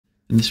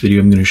In this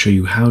video, I'm going to show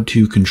you how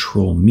to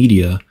control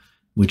media,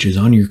 which is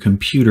on your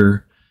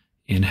computer,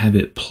 and have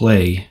it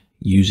play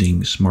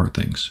using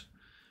SmartThings.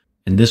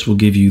 And this will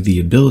give you the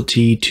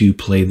ability to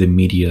play the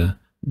media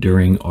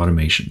during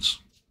automations.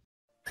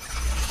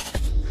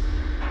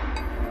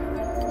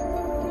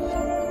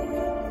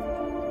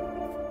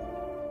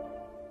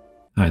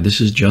 Hi,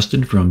 this is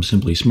Justin from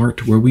Simply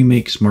Smart, where we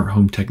make smart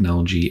home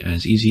technology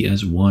as easy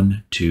as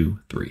 1, 2,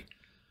 3.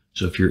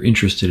 So if you're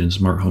interested in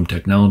smart home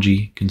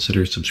technology,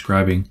 consider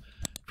subscribing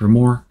for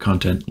more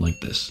content like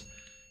this.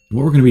 And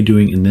what we're going to be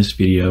doing in this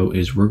video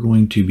is we're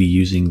going to be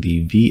using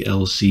the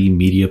VLC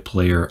media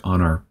player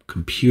on our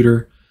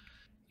computer,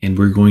 and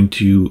we're going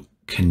to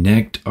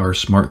connect our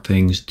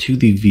SmartThings to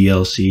the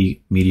VLC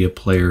media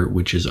player,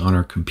 which is on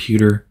our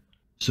computer,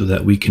 so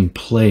that we can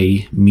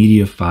play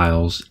media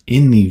files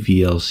in the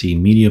VLC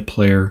media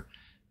player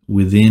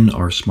within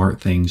our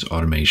SmartThings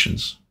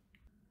automations.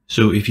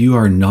 So if you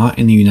are not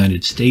in the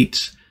United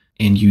States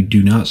and you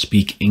do not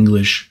speak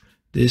English,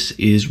 this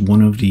is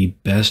one of the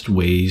best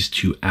ways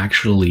to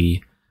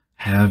actually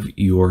have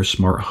your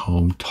smart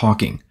home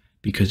talking,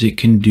 because it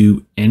can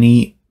do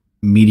any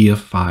media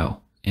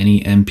file,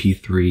 any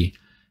MP3,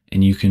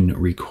 and you can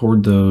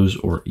record those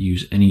or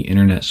use any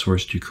internet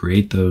source to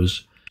create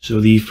those.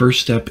 So the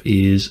first step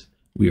is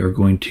we are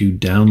going to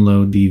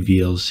download the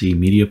VLC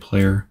media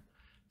player.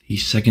 The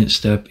second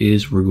step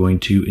is we're going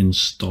to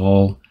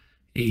install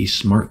a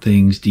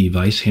SmartThings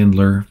device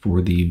handler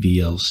for the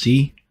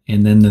VLC.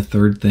 And then the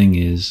third thing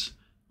is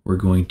we're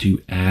going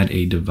to add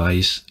a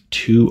device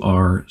to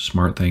our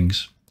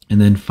SmartThings. And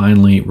then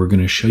finally, we're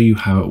going to show you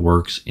how it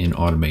works in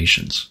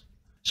automations.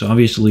 So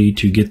obviously,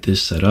 to get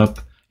this set up,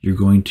 you're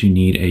going to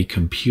need a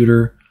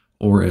computer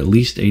or at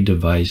least a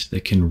device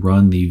that can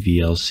run the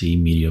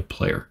VLC media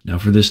player. Now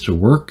for this to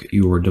work,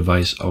 your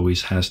device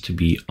always has to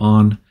be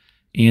on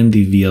and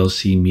the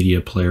VLC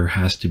media player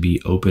has to be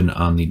open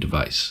on the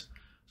device.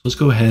 So let's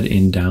go ahead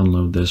and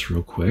download this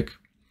real quick.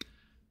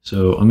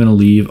 So I'm going to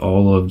leave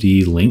all of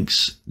the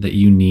links that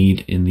you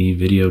need in the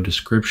video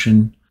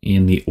description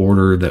in the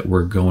order that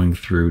we're going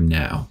through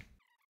now.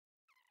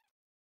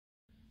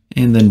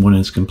 And then when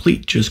it's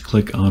complete, just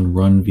click on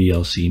Run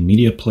VLC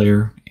Media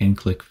Player and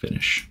click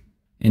Finish.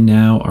 And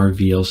now our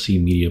VLC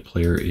Media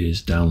Player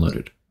is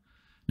downloaded.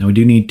 Now we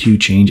do need to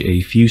change a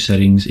few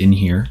settings in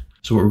here.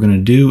 So what we're going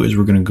to do is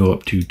we're going to go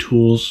up to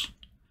Tools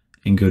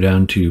and go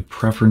down to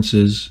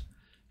Preferences.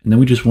 And then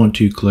we just want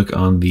to click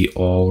on the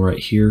All right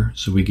here,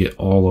 so we get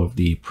all of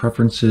the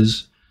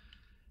preferences.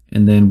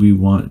 And then we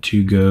want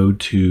to go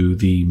to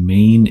the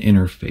Main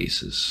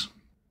Interfaces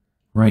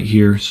right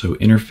here. So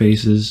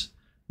Interfaces,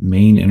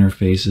 Main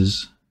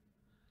Interfaces,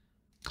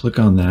 click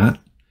on that.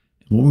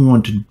 And what we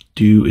want to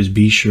do is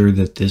be sure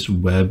that this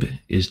web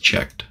is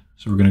checked.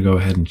 So we're going to go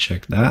ahead and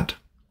check that.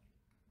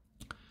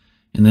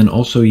 And then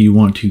also you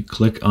want to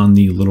click on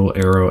the little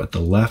arrow at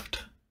the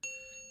left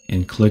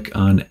and click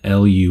on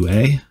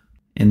LUA.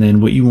 And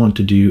then what you want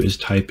to do is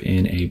type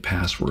in a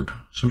password.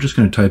 So I'm just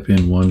going to type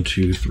in 1,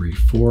 2, 3,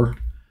 4,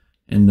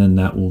 and then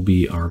that will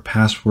be our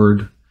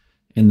password,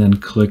 and then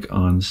click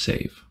on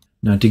Save.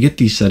 Now to get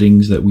these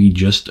settings that we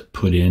just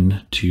put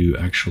in to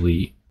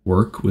actually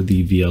work with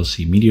the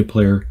VLC media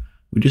player,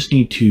 we just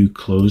need to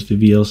close the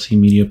VLC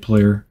media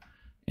player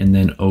and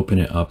then open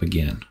it up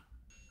again.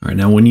 All right,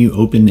 now when you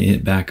open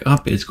it back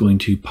up, it's going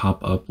to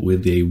pop up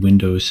with a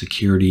Windows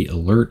security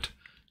alert.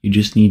 You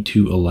just need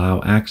to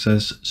allow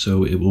access,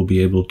 so it will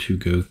be able to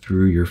go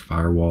through your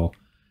firewall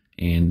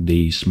and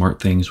the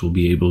SmartThings will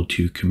be able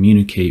to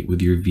communicate with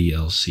your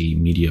VLC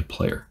media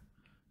player.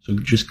 So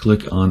just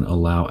click on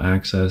Allow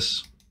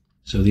Access.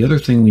 So the other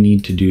thing we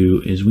need to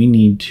do is we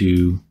need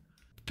to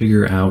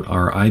figure out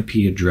our IP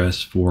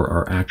address for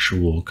our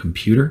actual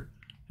computer.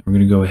 We're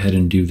going to go ahead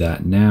and do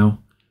that now.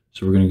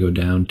 So we're going to go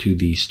down to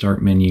the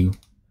Start menu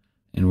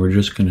and we're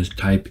just going to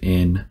type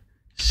in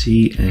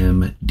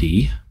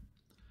CMD.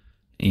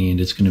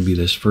 And it's going to be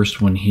this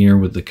first one here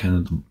with the kind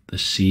of the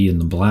C in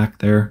the black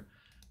there.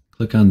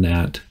 Click on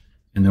that.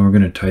 And then we're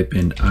going to type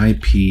in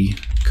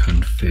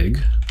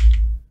ipconfig.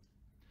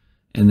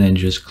 And then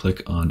just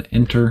click on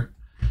Enter.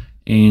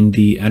 And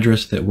the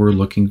address that we're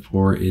looking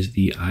for is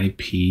the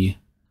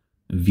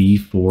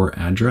IPv4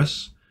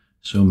 address.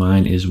 So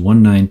mine is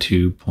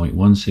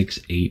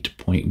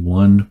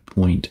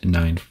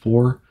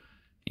 192.168.1.94.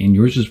 And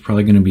yours is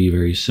probably going to be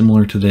very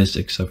similar to this,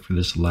 except for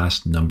this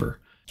last number.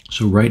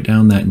 So write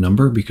down that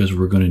number because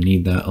we're going to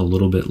need that a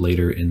little bit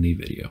later in the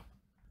video.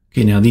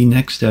 Okay, now the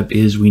next step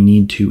is we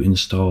need to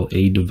install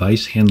a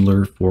device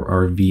handler for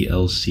our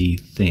VLC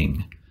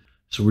thing.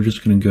 So we're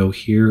just going to go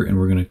here and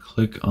we're going to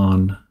click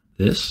on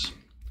this,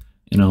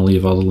 and I'll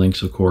leave all the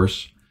links, of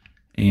course,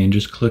 and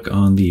just click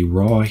on the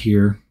raw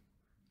here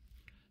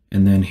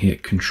and then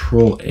hit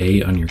Control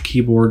A on your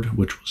keyboard,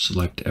 which will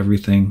select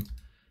everything,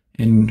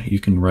 and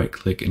you can right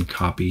click and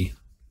copy.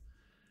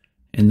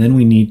 And then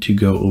we need to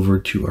go over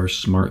to our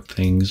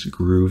SmartThings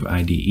Groove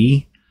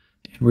IDE,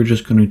 and we're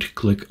just going to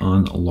click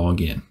on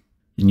Login.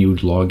 And you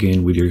would log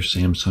in with your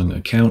Samsung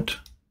account.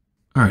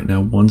 All right,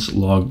 now once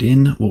logged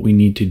in, what we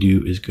need to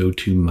do is go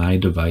to My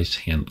Device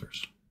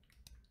Handlers.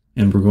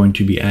 And we're going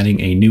to be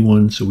adding a new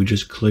one, so we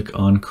just click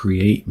on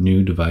Create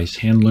New Device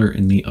Handler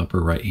in the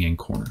upper right-hand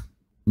corner.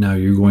 Now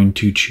you're going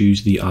to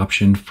choose the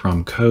option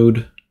from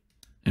Code,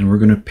 and we're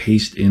going to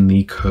paste in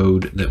the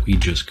code that we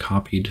just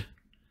copied.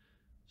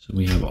 So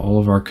we have all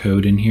of our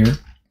code in here,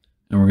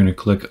 and we're going to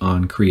click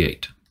on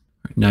Create.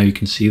 Right, now you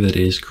can see that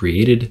it is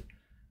created,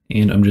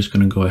 and I'm just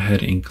going to go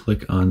ahead and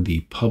click on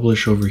the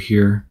Publish over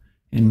here,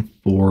 and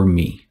For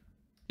Me.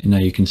 And now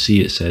you can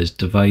see it says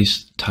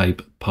Device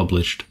Type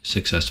Published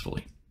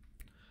Successfully.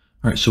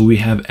 All right, so we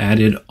have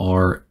added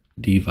our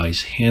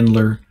device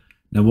handler.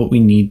 Now what we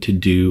need to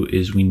do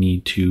is we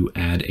need to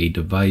add a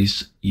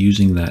device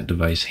using that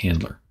device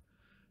handler.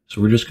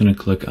 So we're just going to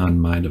click on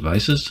My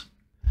Devices,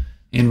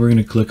 and we're going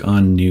to click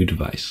on New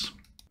Device.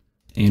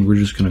 And we're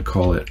just going to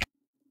call it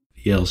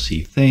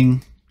VLC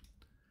Thing.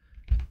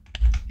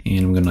 And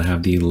I'm going to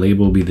have the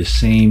label be the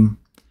same.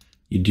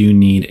 You do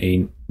need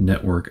a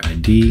network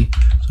ID.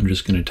 So I'm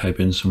just going to type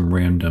in some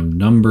random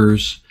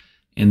numbers,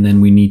 and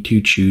then we need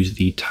to choose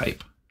the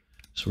type.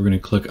 So we're going to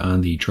click on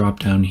the drop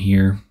down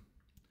here,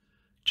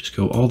 just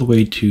go all the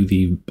way to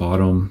the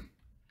bottom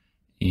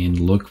and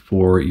look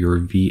for your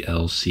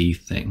VLC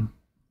thing.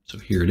 So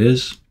here it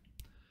is.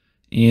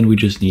 And we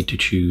just need to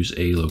choose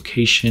a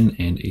location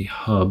and a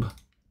hub.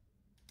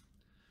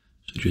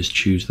 So just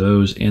choose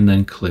those and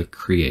then click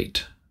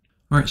Create.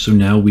 All right, so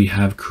now we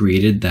have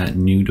created that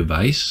new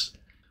device.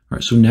 All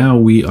right, so now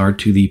we are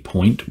to the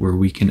point where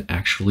we can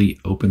actually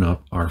open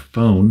up our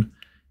phone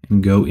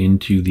and go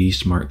into the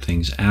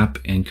SmartThings app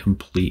and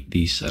complete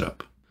the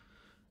setup.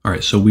 All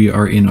right, so we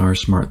are in our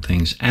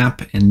SmartThings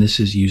app, and this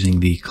is using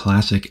the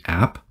classic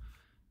app.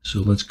 So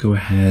let's go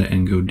ahead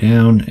and go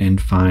down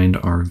and find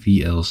our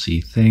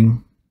VLC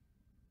thing.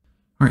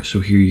 All right, so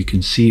here you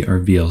can see our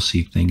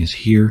VLC thing is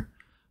here.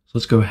 So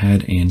let's go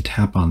ahead and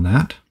tap on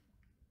that.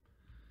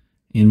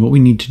 And what we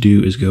need to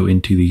do is go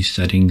into the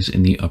settings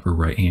in the upper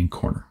right-hand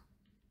corner.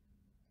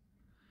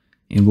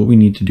 And what we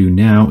need to do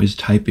now is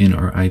type in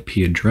our IP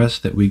address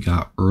that we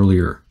got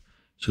earlier.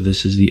 So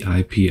this is the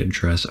IP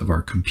address of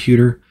our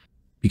computer,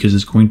 because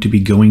it's going to be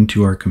going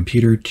to our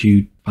computer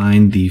to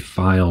find the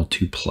file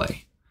to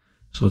play.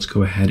 So let's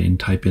go ahead and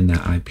type in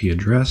that IP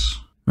address.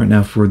 Right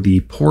now for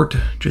the port,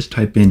 just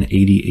type in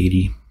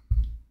 8080.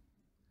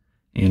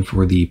 And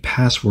for the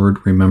password,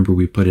 remember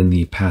we put in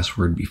the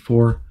password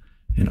before,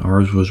 and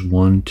ours was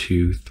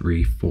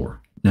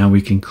 1234. Now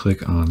we can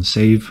click on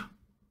Save.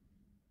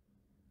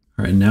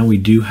 All right, now we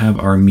do have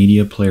our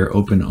media player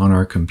open on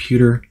our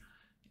computer,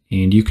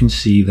 and you can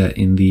see that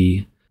in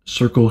the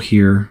circle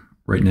here,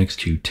 right next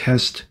to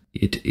Test,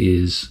 it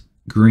is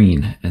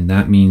green, and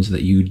that means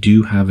that you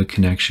do have a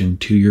connection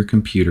to your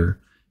computer,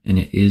 and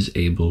it is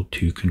able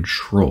to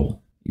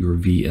control your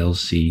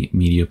VLC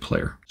media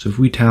player. So if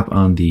we tap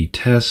on the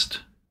Test,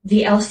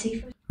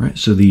 VLC, right,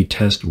 so the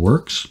test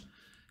works,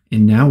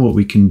 and now what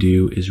we can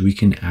do is we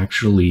can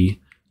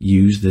actually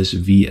use this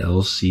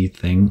VLC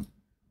thing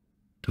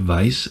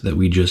device that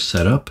we just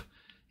set up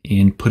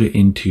and put it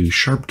into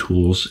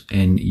SharpTools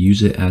and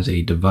use it as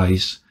a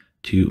device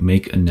to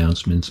make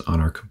announcements on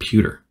our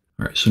computer.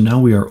 All right, so now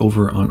we are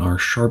over on our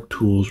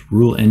SharpTools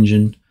rule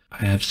engine.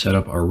 I have set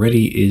up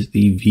already is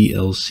the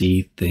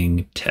VLC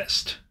Thing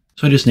test.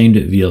 So I just named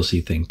it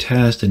VLC Thing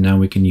test, and now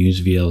we can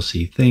use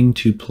VLC Thing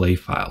to play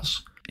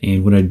files.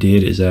 And what I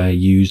did is I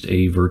used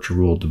a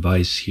virtual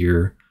device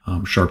here,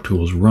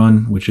 SharpTools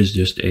Run, which is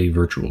just a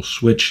virtual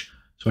switch,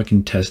 so I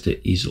can test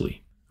it easily.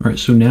 All right,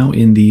 so now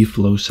in the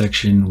flow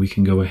section, we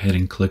can go ahead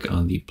and click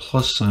on the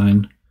plus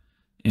sign,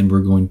 and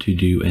we're going to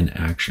do an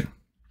action.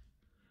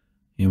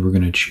 And we're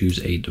going to choose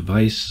a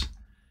device.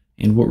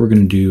 And what we're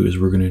going to do is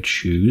we're going to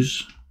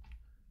choose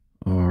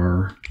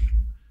our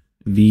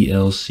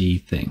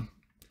VLC thing.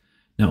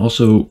 Now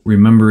also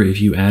remember, if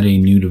you add a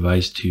new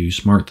device to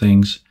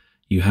SmartThings,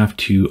 you have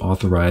to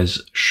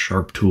authorize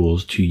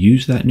SharpTools to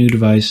use that new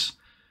device.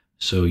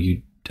 So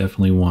you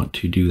definitely want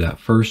to do that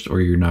first, or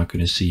you're not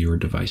going to see your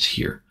device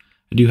here.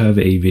 I do have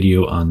a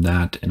video on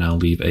that, and I'll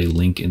leave a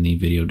link in the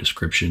video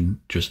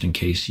description just in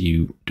case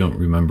you don't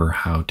remember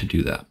how to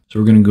do that. So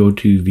we're going to go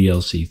to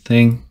VLC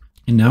Thing,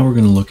 and now we're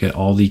going to look at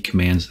all the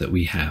commands that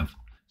we have.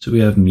 So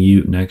we have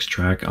mute, next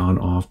track, on,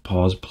 off,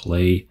 pause,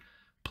 play,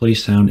 play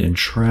sound and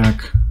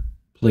track,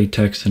 play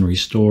text and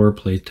restore,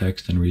 play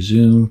text and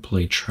resume,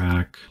 play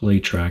track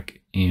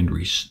and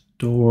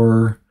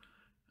restore,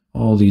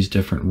 all these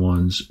different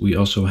ones. We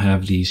also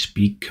have the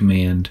speak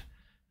command,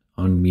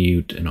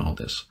 unmute, and all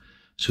this.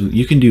 So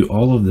you can do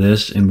all of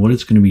this, and what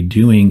it's going to be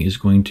doing is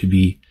going to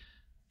be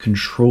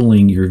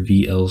controlling your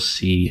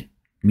VLC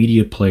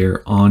media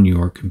player on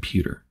your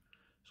computer.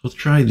 So let's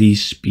try the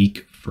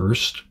speak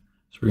first.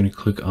 So we're going to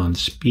click on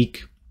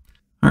speak.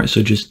 All right,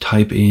 so just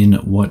type in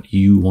what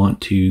you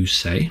want to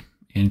say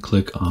and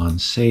click on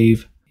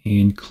save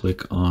and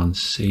click on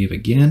save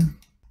again.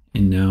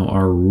 And now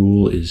our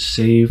rule is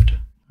saved.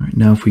 All right,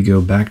 now if we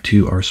go back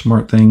to our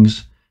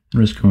SmartThings,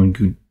 I'm just going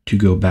to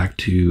go back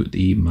to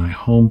the My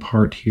Home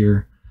part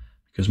here.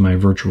 because my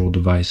virtual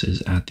device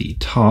is at the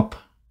top,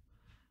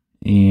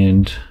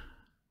 and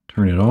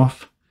turn it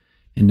off.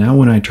 And now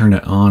when I turn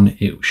it on,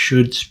 it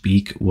should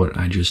speak what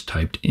I just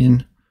typed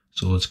in.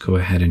 So let's go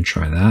ahead and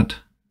try that.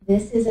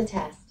 This is a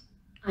test.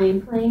 I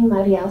am playing my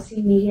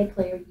VLC media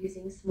player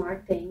using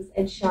SmartThings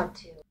and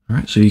SharpTools. All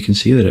right, so you can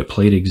see that it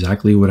played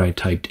exactly what I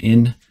typed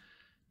in.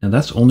 Now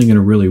that's only going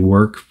to really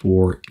work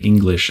for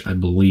English, I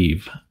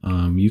believe.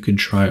 You could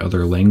try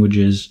other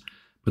languages,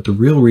 but the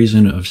real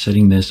reason of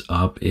setting this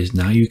up is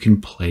now you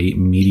can play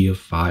media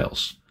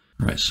files.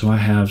 All right, so I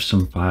have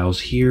some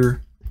files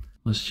here.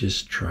 Let's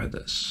just try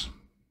this.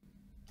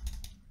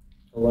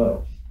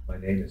 Hello, my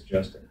name is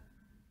Justin.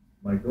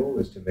 My goal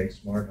is to make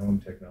smart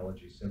home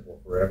technology simple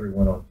for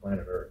everyone on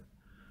planet Earth.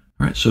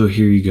 All right, so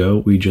here you go.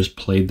 We just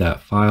played that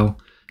file.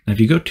 Now,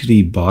 if you go to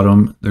the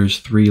bottom, there's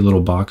 3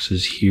 little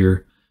boxes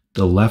here.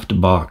 The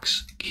left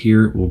box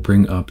here will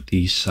bring up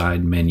the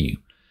side menu.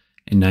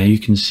 And now you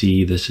can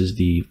see this is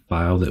the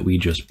file that we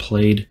just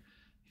played.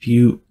 If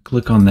you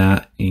click on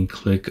that and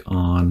click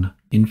on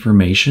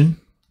information,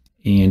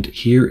 and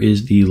here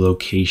is the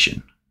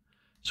location.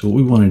 So what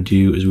we want to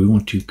do is we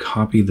want to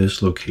copy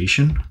this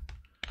location.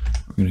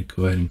 We're going to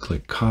go ahead and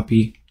click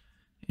copy,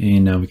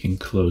 and now we can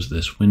close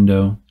this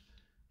window,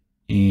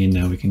 and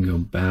now we can go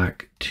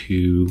back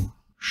to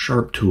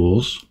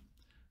SharpTools,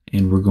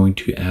 and we're going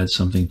to add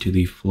something to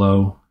the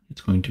flow.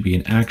 It's going to be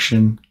an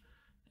action,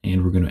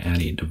 and we're going to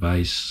add a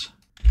device.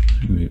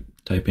 We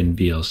type in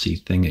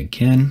VLC Thing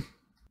again,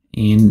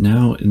 and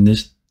now in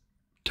this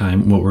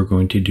time what we're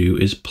going to do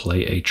is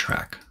play a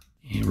track,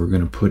 and we're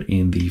going to put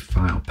in the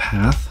file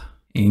path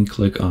and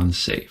click on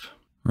save.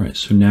 All right,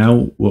 so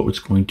now what's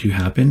going to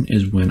happen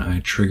is when I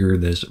trigger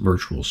this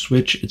virtual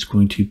switch, it's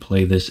going to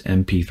play this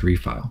MP3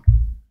 file.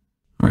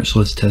 All right, so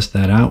let's test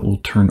that out. We'll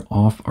turn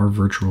off our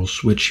virtual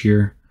switch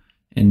here.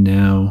 And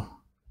now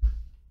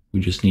we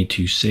just need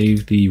to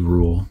save the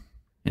rule.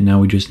 And now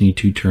we just need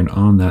to turn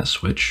on that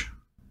switch.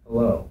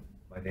 Hello,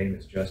 my name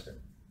is Justin.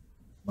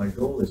 My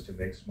goal is to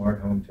make smart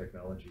home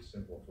technology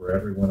simple for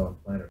everyone on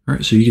planet Earth. All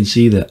right, so you can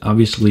see that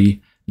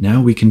obviously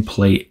now we can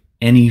play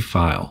any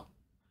file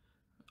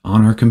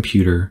on our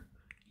computer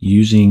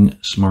using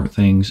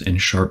SmartThings and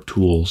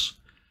SharpTools,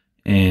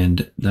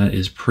 and that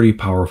is pretty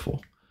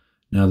powerful.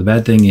 Now the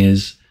bad thing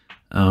is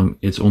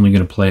it's only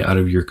going to play out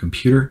of your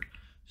computer.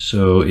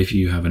 So if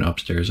you have an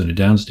upstairs and a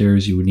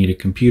downstairs, you would need a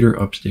computer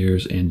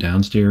upstairs and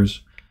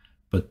downstairs.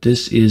 But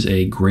this is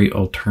a great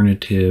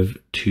alternative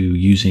to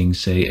using,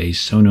 say, a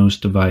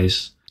Sonos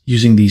device.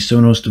 Using the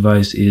Sonos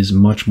device is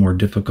much more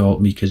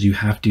difficult because you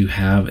have to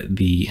have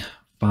the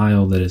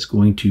file that is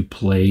going to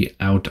play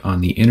out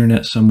on the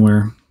internet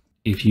somewhere.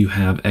 If you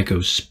have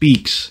Echo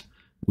Speaks,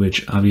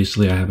 which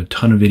obviously I have a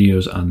ton of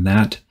videos on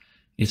that,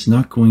 it's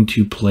not going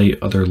to play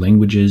other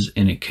languages,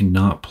 and it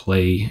cannot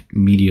play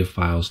media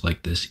files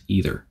like this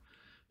either.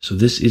 So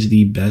this is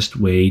the best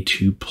way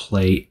to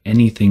play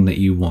anything that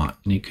you want.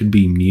 And it could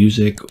be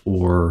music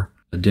or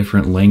a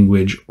different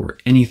language or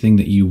anything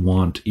that you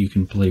want, you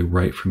can play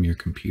right from your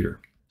computer.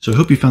 So I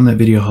hope you found that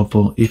video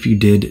helpful. If you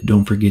did,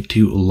 don't forget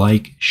to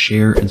like,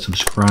 share, and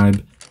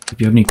subscribe. If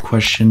you have any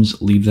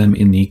questions, leave them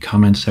in the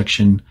comment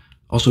section.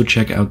 Also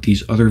check out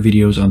these other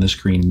videos on the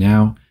screen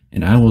now,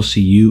 and I will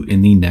see you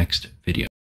in the next